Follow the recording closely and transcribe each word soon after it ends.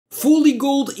Fully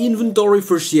gold inventory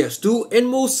for CS2, and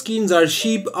most skins are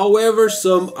cheap, however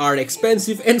some are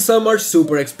expensive and some are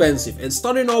super expensive. And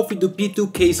starting off with the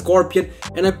P2K Scorpion,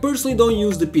 and I personally don't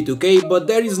use the P2K, but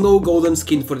there is no golden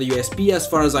skin for the USP as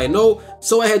far as I know,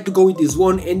 so I had to go with this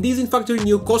one, and this in factory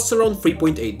new costs around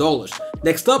 $3.8.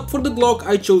 Next up, for the Glock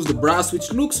I chose the brass,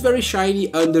 which looks very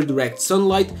shiny under direct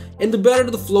sunlight, and the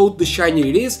better the float the shinier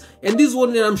it is, and this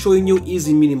one that I'm showing you is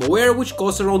in minimal wear, which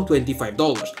costs around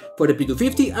 $25. For the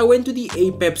P250 I went to the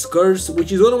Apex Curse,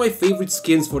 which is one of my favorite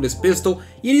skins for this pistol.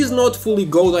 It is not fully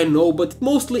gold, I know, but it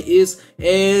mostly is,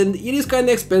 and it is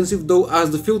kinda expensive though,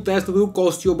 as the field test will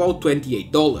cost you about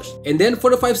 $28. And then for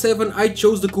the 5.7 I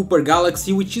chose the Cooper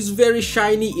Galaxy, which is very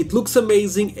shiny, it looks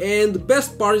amazing, and the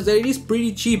best part is that it is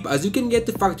pretty cheap, as you can get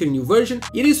the factory new version.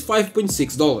 It is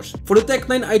 $5.6. For the Tech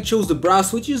 9 I chose the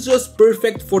brass, which is just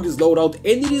perfect for this loadout,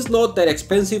 and it is not that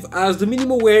expensive as the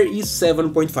minimal wear is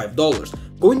 $7.5.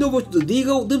 Going over to the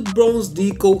Deagle, the bronze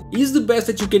decal is the best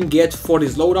that you can get for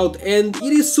this loadout, and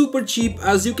it is super cheap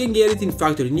as you can get it in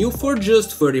factory new for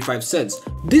just 35 cents.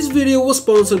 This video was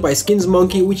sponsored by Skins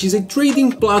Monkey, which is a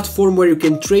trading platform where you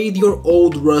can trade your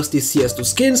old rusty CS2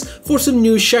 skins for some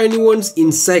new shiny ones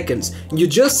in seconds. You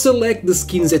just select the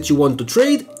skins that you want to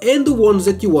trade and the ones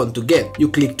that you want to get. You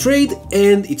click trade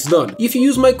and it's done. If you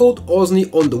use my code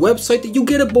OZNI on the website, you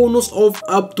get a bonus of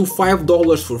up to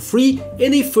 $5 for free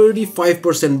and a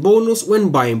 35% bonus when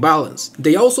buying balance.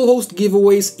 They also host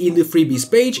giveaways in the freebies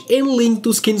page, and link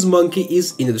to Skins Monkey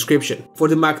is in the description. For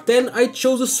the Mac 10 I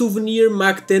chose a souvenir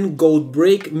Mac 10 gold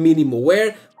break minimal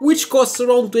wear, which costs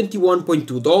around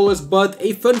 $21.2, but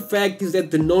a fun fact is that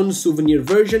the non-souvenir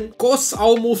version costs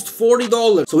almost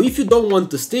 $40, so if you don't want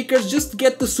the stickers, just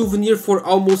get the souvenir for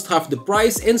almost half the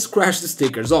price and scratch the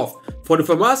stickers off. For the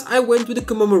FAMAS I went with the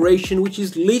commemoration, which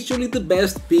is literally the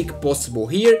best pick possible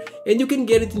here, and you can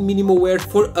get it in minimal wear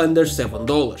for under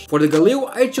 $7. For the Galil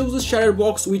I chose the Shatter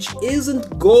Box, which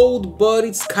isn't gold, but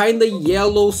it's kinda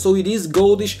yellow, so it is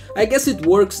goldish. I guess it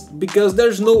works because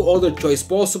there's no other choice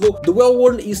possible. The well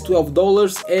worn is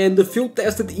 $12 and the field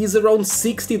tested is around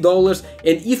 $60,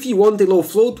 and if you want a low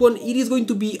float one it is going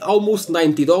to be almost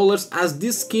 $90, as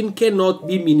this skin cannot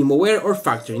be minimal wear or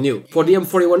factory new. For the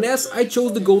M41S I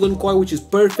chose the golden coil, which is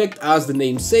perfect as the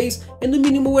name says, and the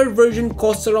minimal wear version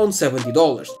costs around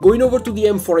 $70. Going over to the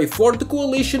M4A4, the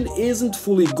coalition isn't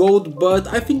fully gold, but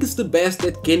I think it's the best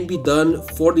that can be done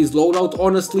for this loadout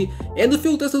honestly, and the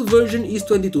field tested version is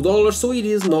 $22, so it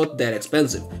is not that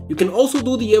expensive. You can also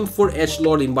do the M4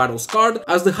 Edgelord in Battle Scarred,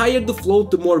 as the higher the float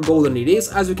the more golden it is,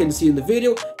 as you can see in the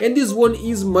video, and this one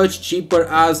is much cheaper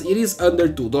as it is under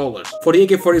 $2. For the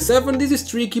AK-47 this is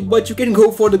tricky, but you can go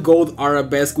for the gold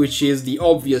arabesque, which is the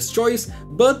obvious choice,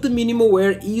 but the minimal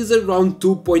wear is around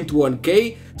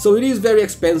 2.1k, so it is very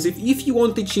expensive. If you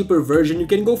want a cheaper version you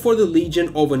can go for the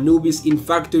Legion of Anubis in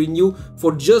factory new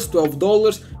for just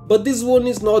 $12, but this one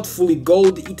is not fully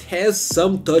gold. It has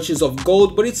some touches of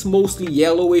gold, but it's mostly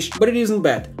yellowish, but it isn't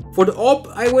bad. For the op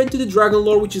I went to the Dragon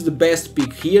Lore, which is the best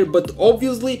pick here, but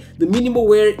obviously the minimal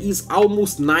wear is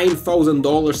almost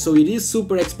 $9,000, so it is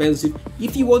super expensive.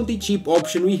 If you want a cheap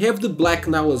option we have the Black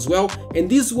Nile as well, and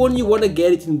this one you wanna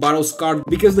get it in Battle Scarred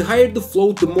because the higher the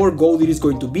float the more gold it is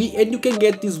going to be, and you can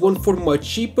get this one for much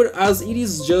cheaper as it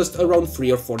is just around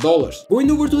 $3 or $4. Going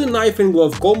over to the knife and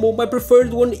glove combo, my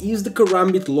preferred one is the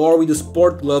Karambit Lore with the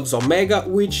Sport Gloves Omega,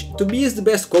 which to me is the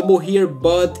best combo here,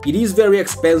 but it is very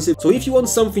expensive, so if you want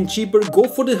something cheaper go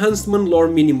for the Huntsman Lore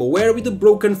minimal wear with the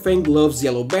Broken Fang Gloves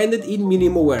Yellow Banded in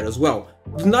minimal wear as well.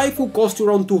 The knife will cost you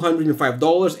around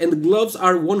 $205 and the gloves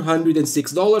are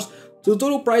 $106, so the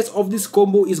total price of this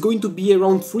combo is going to be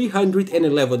around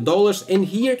 $311, and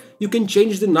here you can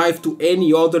change the knife to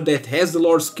any other that has the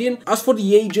lore skin. As for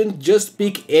the agent, just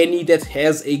pick any that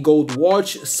has a gold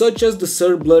watch, such as the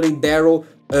Sir Bloody Darrow,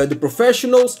 the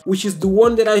Professionals, which is the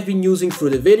one that I've been using through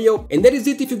the video. And that is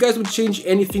it. If you guys would change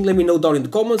anything, let me know down in the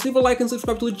comments. Leave a like and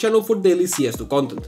subscribe to the channel for daily CS2 content.